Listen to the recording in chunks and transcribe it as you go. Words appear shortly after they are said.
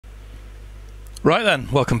Right then,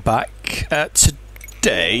 welcome back.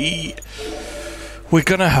 Today we're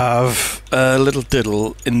going to have a little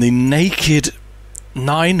diddle in the Naked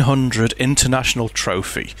 900 International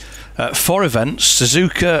Trophy. 4 events: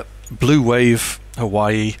 Suzuka, Blue Wave,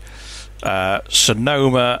 Hawaii,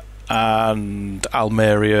 Sonoma, and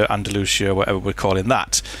Almeria, Andalusia, whatever we're calling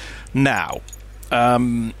that. Now,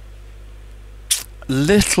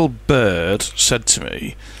 Little Bird said to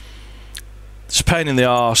me, it's a pain in the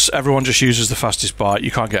arse, everyone just uses the fastest bike, you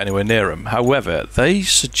can't get anywhere near them. However, they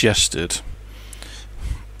suggested,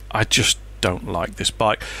 I just don't like this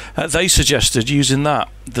bike, they suggested using the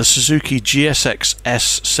Suzuki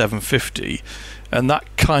GSX-S750, and that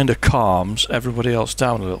kind of calms everybody else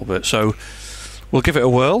down a little bit. So we'll give it a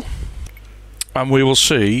whirl and we will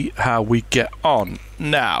see how we get on.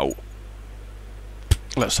 Now,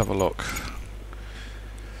 let's have a look.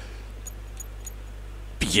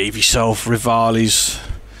 Behave yourself, Rivali's.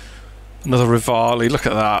 Another Rivali, look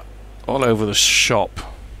at that. All over the shop.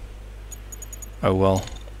 Oh well.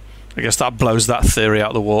 I guess that blows that theory out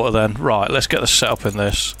of the water then. Right, let's get the setup in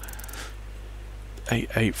this.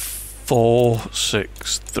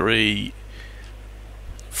 88463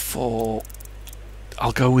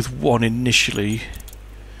 I'll go with 1 initially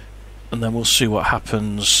and then we'll see what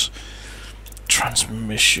happens.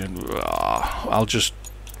 Transmission, I'll just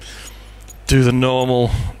do the normal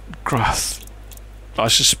graph. I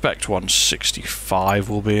suspect 165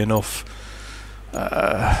 will be enough.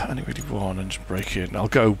 Only really 1 and just break in. I'll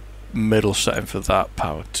go middle setting for that.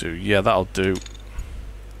 Power 2. Yeah, that'll do.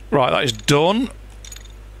 Right, that is done.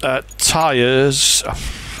 Tyres.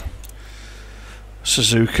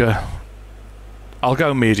 Suzuka. I'll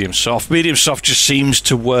go medium soft. Medium soft just seems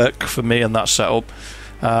to work for me in that setup.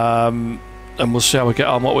 And we'll see how we get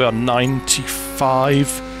on. What we are,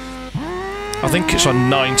 95. I think it's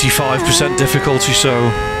on 95% difficulty,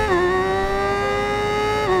 so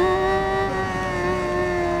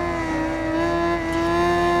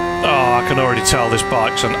I can already tell this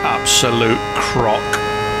bike's an absolute crock.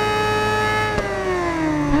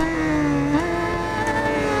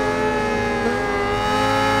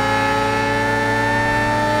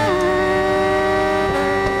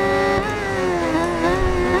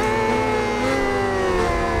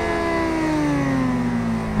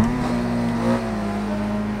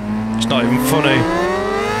 Not even funny.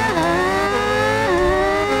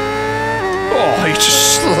 Oh, he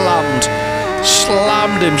just slammed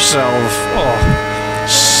himself. Oh,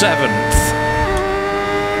 7th.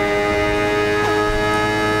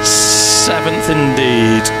 7th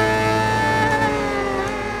indeed.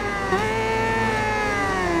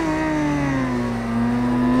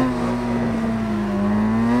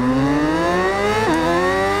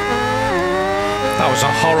 That was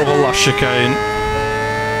a horrible last chicane.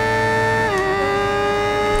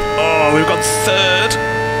 We've got 3rd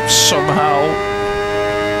somehow.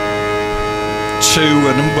 2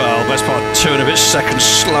 and, well, best part 2 and a bit seconds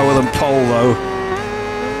slower than pole though.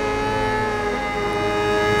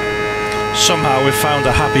 Somehow we've found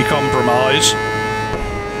a happy compromise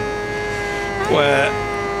where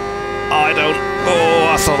I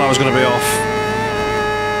thought that was going to be off.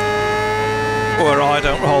 Where I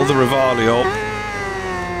don't hold the Rivali up.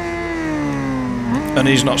 And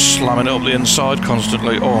he's not slamming it up the inside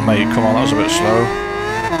constantly. Oh mate, come on, that was a bit slow.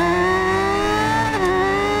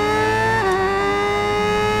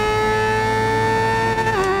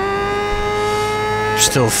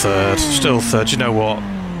 Still 3rd, still 3rd. You know what?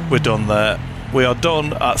 We're done there. We are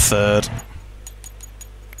done at 3rd.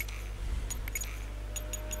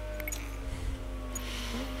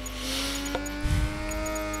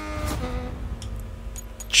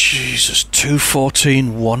 Jesus,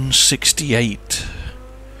 2:14.168.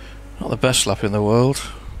 Not the best lap in the world.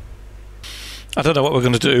 I don't know what we're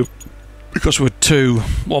going to do because we're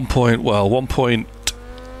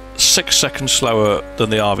 1.6 seconds slower than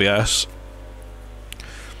the RVS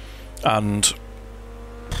and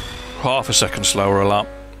half a second slower a lap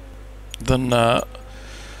than the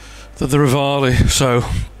Rivali. So,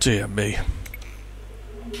 dear me.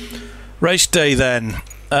 Race day then.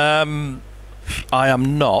 I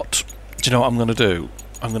am not. Do you know what I'm going to do?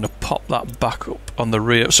 I'm going to pop that back up on the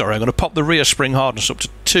rear. Sorry, I'm going to pop the rear spring hardness up to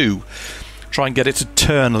 2. Try and get it to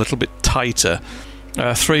turn a little bit tighter.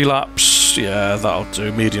 3 laps, yeah, that'll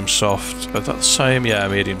do. Medium soft. Is that the same? Yeah,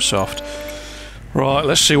 medium soft. Right,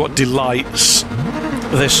 let's see what delights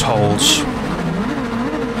this holds.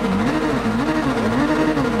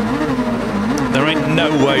 There ain't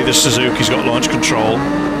no way the Suzuki's got launch control.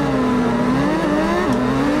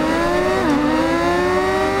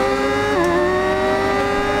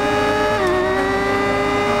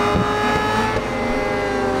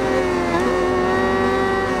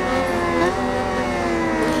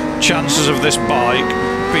 chances of this bike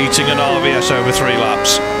beating an RVS over 3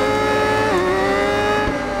 laps?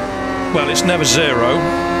 Well, it's never 0,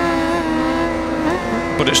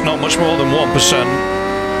 but it's not much more than 1%.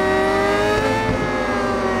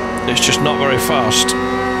 It's just not very fast.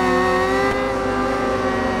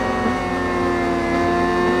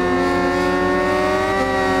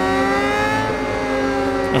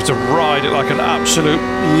 I have to ride it like an absolute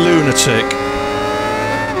lunatic.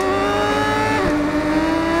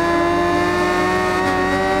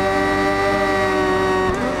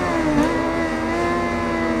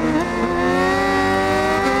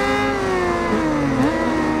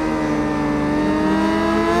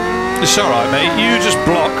 It's alright, mate. You just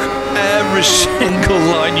block every single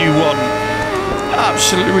line you want.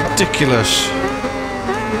 Absolutely ridiculous.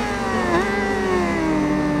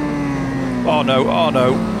 Oh no, oh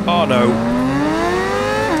no, oh no.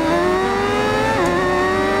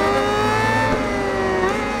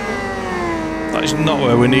 That is not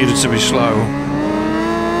where we needed to be slow.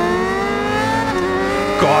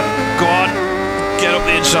 Go on, go on. Get up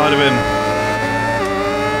the inside of him.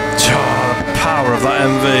 Oh, the power of that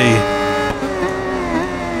MV.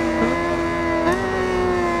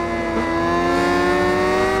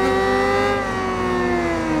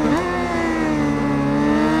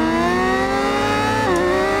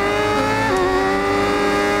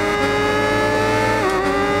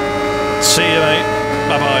 See you, mate.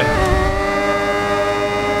 Bye-bye.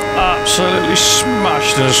 Absolutely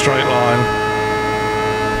smashed in a straight line.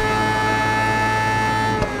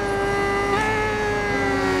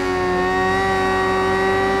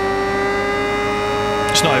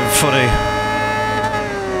 It's not even funny.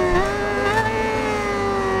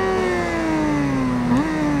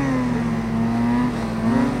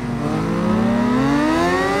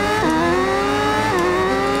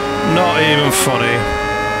 Not even funny.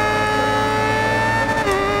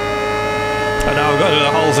 And now we've got to do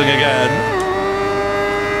the whole thing again,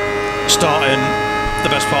 starting the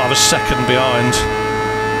best part of a second behind.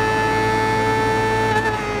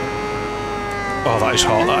 Oh, that is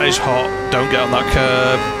hot, that is hot. Don't get on that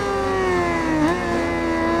curb.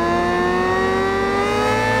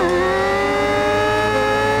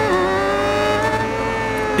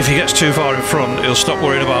 If he gets too far in front, he'll stop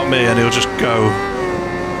worrying about me and he'll just go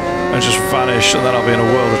and just vanish, and then I'll be in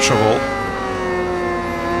a world of trouble.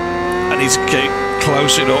 I need to get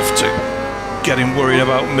close enough to get him worrying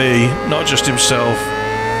about me, not just himself.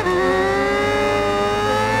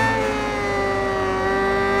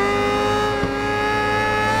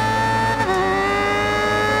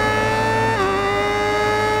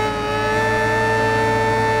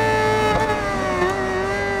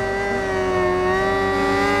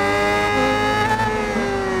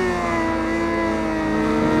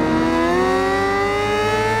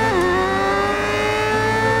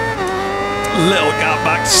 Little gap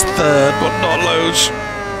back to third, but not loads.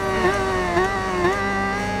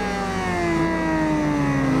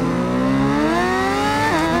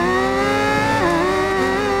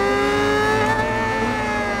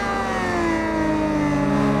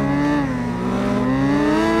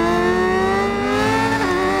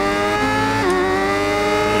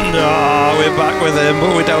 No, we're back with him,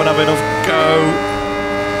 but we don't have enough go.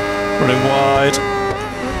 Running wide.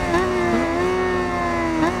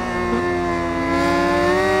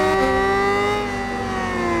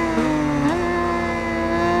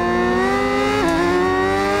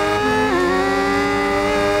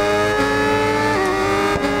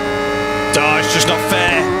 It's just not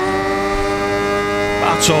fair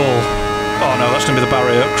at all. Oh no, that's going to be the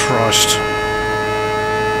barrier. Christ.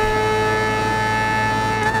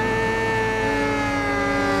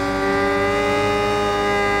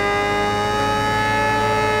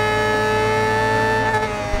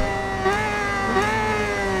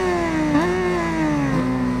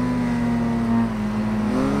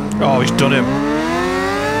 Oh, he's done him.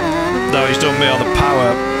 No, he's done me on the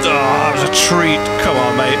power. Oh, that was a treat. Come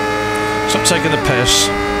on, mate. Stop taking the piss.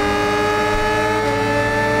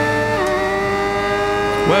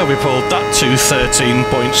 Where have we pulled that 213.7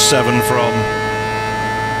 from?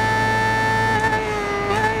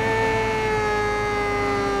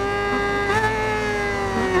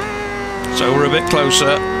 So we're a bit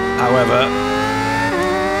closer, however,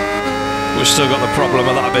 we've still got the problem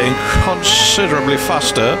of that being considerably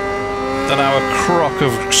faster than our crock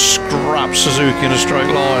of scrap Suzuki in a straight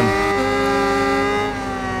line.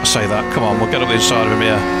 I say that, come on, we'll get up the inside of him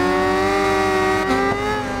here.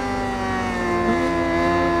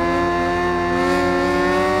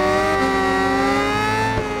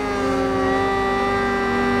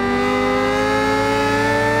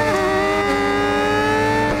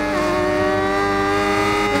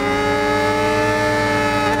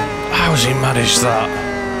 has he managed that?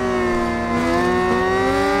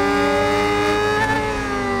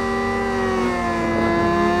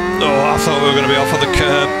 Oh, I thought we were going to be off on the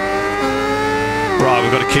curb. Right,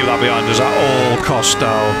 we've got to keep that behind us at all costs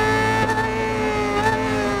now.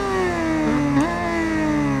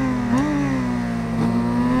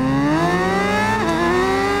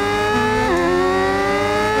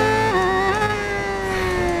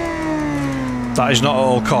 That is not at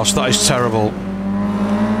all cost, that is terrible.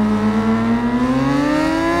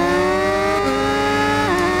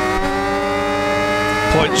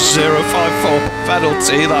 .054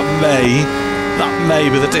 penalty, that may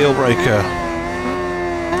be the deal breaker.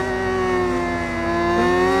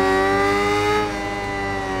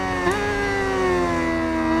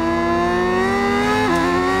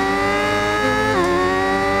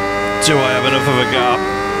 Do I have enough of a gap?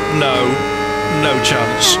 No, no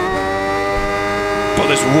chance.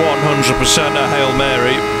 But there's 100% a Hail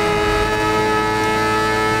Mary.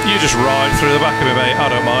 You just ride through the back of me, mate, I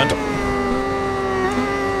don't mind.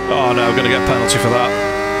 Oh no, I'm going to get a penalty for that.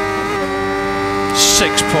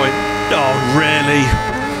 6 point... Oh, really?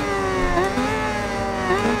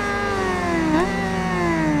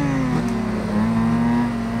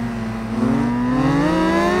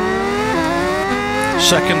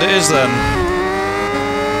 Second it is then.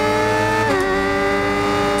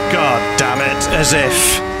 God damn it, as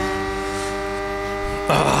if.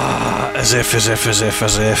 Ah, as if.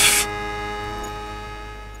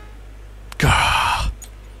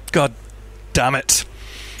 God damn it.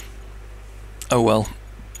 Oh well.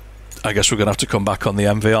 I guess we're going to have to come back on the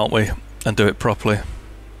MV, aren't we? And do it properly.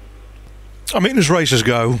 I mean, as races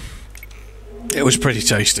go, it was pretty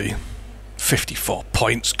tasty. 54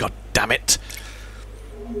 points, god damn it.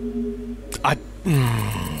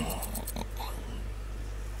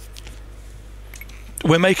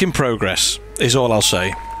 We're making progress, is all I'll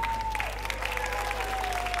say.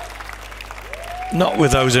 Not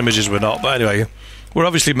with those images, we're not, but anyway, we're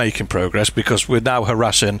obviously making progress because we're now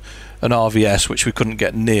harassing an RVS which we couldn't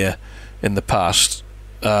get near in the past,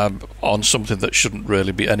 on something that shouldn't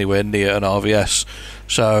really be anywhere near an RVS.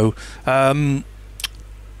 So, time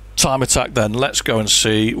attack then. Let's go and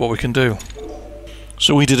see what we can do.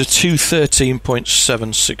 So we did a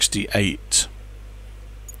 213.768.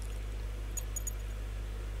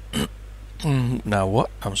 Now what?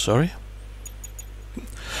 I'm sorry.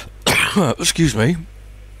 Excuse me.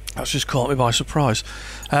 That's just caught me by surprise.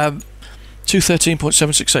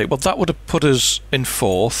 213.768. Well, that would have put us in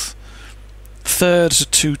fourth. Third's a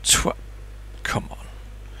 212. Come on.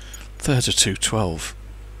 Third's a 212.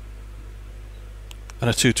 And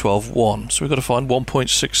a 212.1. So we've got to find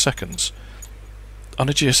 1.6 seconds. On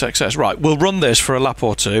a GSX-S. Right, we'll run this for a lap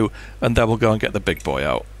or two and then we'll go and get the big boy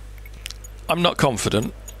out. I'm not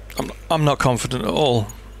confident. I'm not confident at all.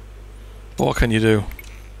 But what can you do?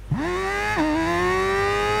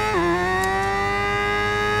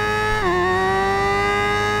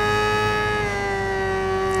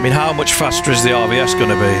 I mean, how much faster is the RVS going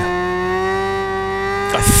to be?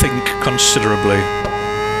 I think considerably.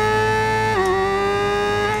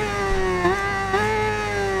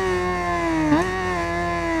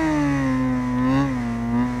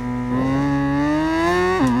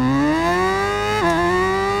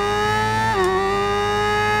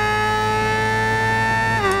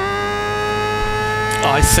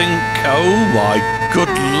 I think, oh my good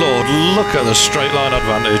lord, look at the straight line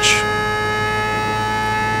advantage.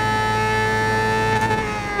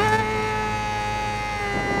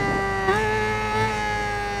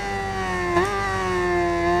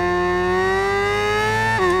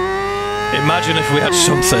 Imagine if we had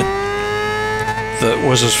something that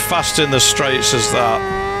was as fast in the straights as that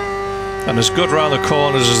and as good round the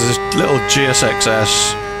corners as this little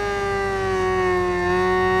GSX-S.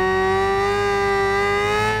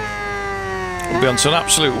 Be on to an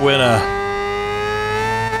absolute winner.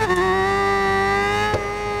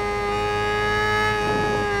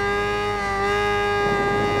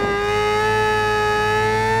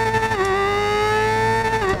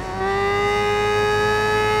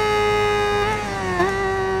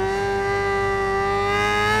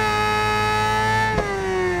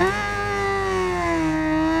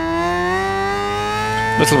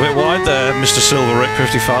 Little bit wide there, Mr. Silver Rick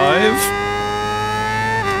 55.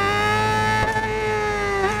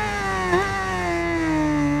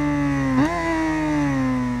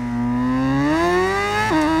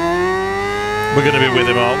 We're going to be with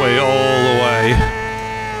him, aren't we, all the way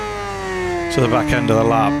to the back end of the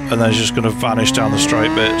lap, and then he's just going to vanish down the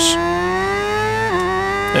straight bits.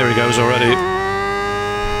 There he goes already.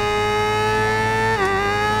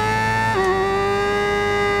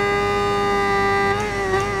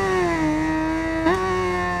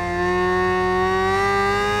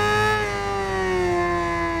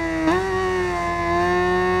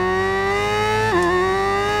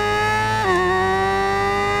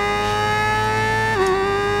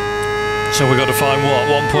 So we've got to find what?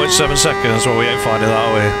 1.7 seconds? Well, we ain't finding that,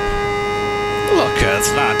 are we? Look at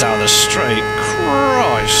that down the straight.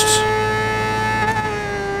 Christ.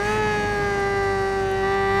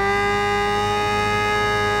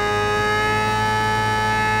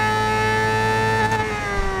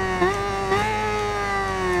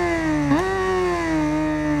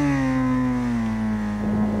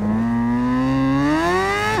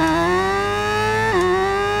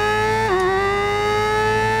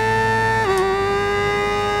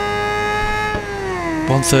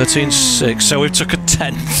 .113.6, so we took a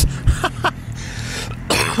tenth.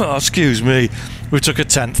 Oh, excuse me. We took a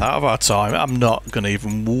tenth out of our time. I'm not going to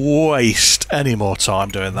even waste any more time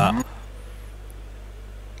doing that.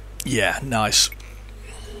 Yeah, nice.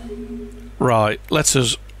 Right, let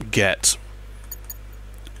us get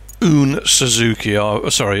an Suzuki,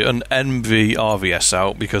 sorry, an NV RVS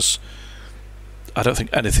out, because I don't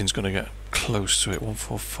think anything's going to get close to it.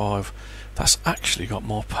 145. That's actually got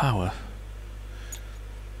more power.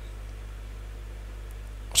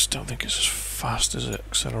 I just don't think it's as fast as it.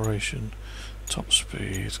 Acceleration, top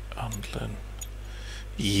speed, handling.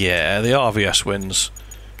 Yeah, the RVS wins.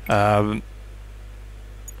 What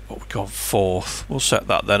we got, fourth. We'll set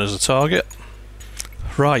that then as a target.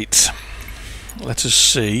 Right. Let us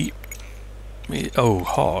see. Oh,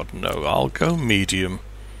 hard. No, I'll go medium.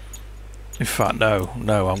 In fact, no,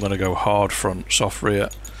 I'm going to go hard front, soft rear.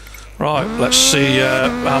 Right, let's see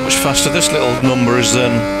how much faster this little number is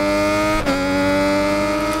then.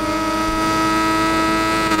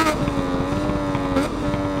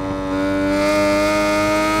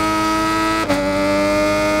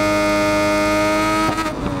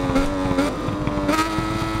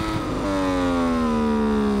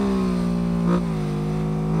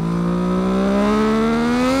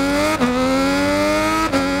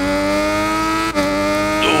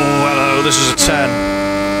 This is a 10.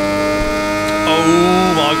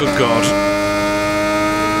 Oh my good God.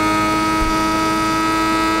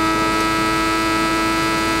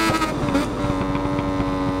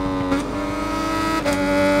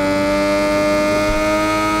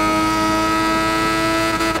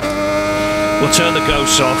 We'll turn the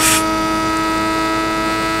ghosts off.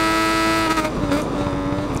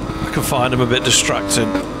 I can find them a bit distracting.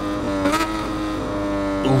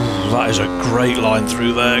 Ooh, that is a great line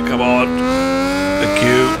through there, come on. Thank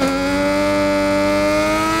you.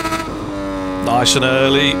 Nice and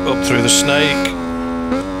early, up through the snake.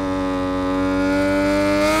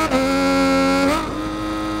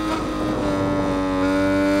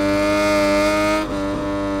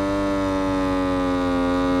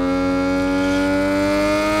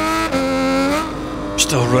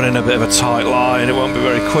 Still running a bit of a tight line, it won't be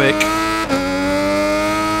very quick.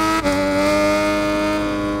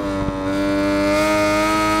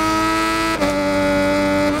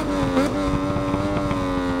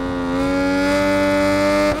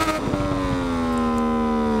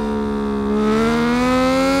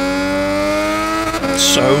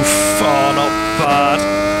 So far, not bad.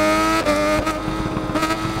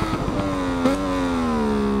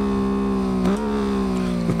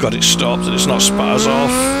 We've got it stopped and it's not spat us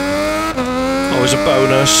off. Always a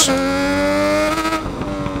bonus.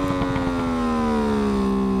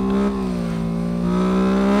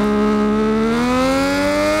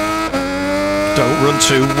 Don't run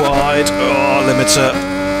too wide. Oh, limiter.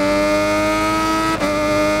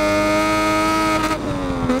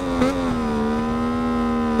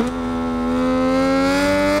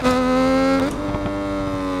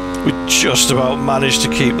 Just about managed to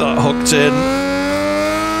keep that hooked in.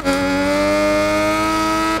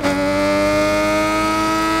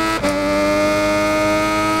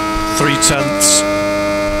 Three tenths.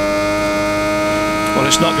 Well,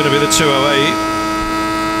 it's not going to be the 208.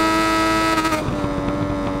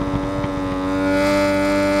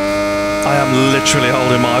 I am literally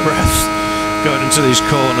holding my breath going into these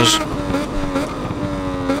corners.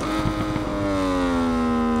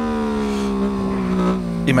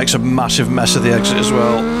 He makes a massive mess of the exit as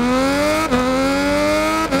well.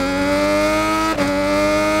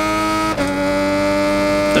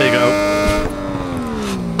 There you go.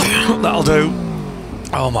 That'll do.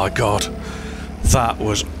 Oh my God. That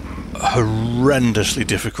was horrendously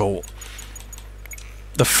difficult.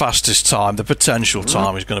 The fastest time, the potential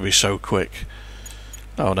time is going to be so quick.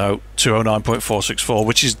 Oh no, 209.464,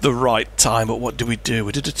 which is the right time, but what did we do?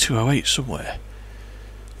 We did a 208 somewhere.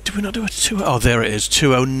 Did we not do a 2? Oh, there it is,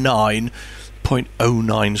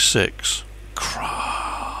 209.096.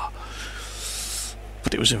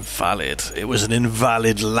 But it was invalid. It was an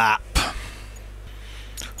invalid lap.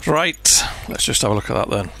 Right, let's just have a look at that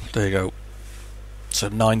then. There you go. So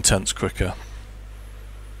 9 tenths quicker.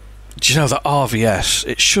 Do you know that RVS,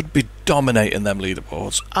 it should be dominating them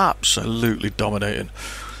leaderboards. Absolutely dominating.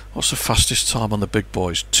 What's the fastest time on the big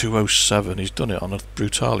boys? 2:07. He's done it on a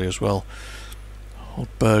Brutale as well. Old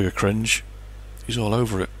Burger Cringe. He's all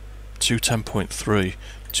over it. 2:10.3.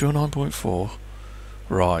 2:09.4.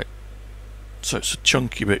 Right. So it's a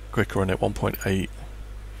chunky bit quicker in it. 1.8.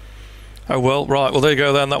 Oh well, right. Well, there you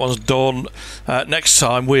go then. That one's done. Next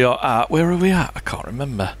time we are at... Where are we at? I can't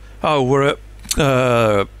remember. Oh, we're at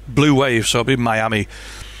Blue Wave, so it'll be Miami.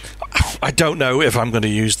 I don't know if I'm going to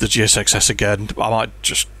use the GSX-S again. I might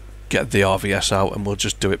just get the RVS out and we'll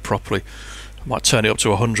just do it properly. I might turn it up to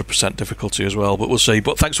 100% difficulty as well, but we'll see.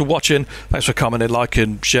 But thanks for watching, thanks for commenting,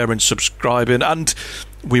 liking, sharing, subscribing, and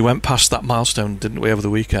we went past that milestone, didn't we, over the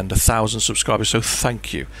weekend, 1,000 subscribers, so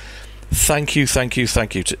thank you. Thank you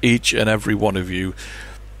to each and every one of you.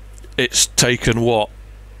 It's taken, what,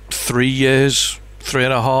 3 years?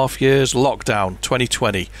 3.5 years, lockdown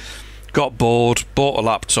 2020, got bored, bought a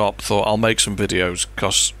laptop, thought I'll make some videos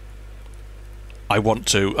because I want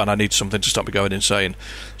to and I need something to stop me going insane.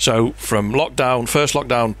 So from lockdown, first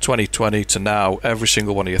lockdown 2020 to now, every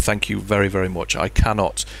single one of you, thank you very, very much. I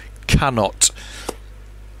cannot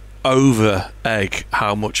over egg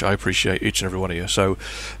how much I appreciate each and every one of you. So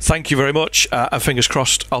thank you very much, and fingers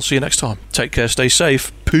crossed I'll see you next time. Take care, stay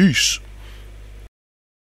safe, peace.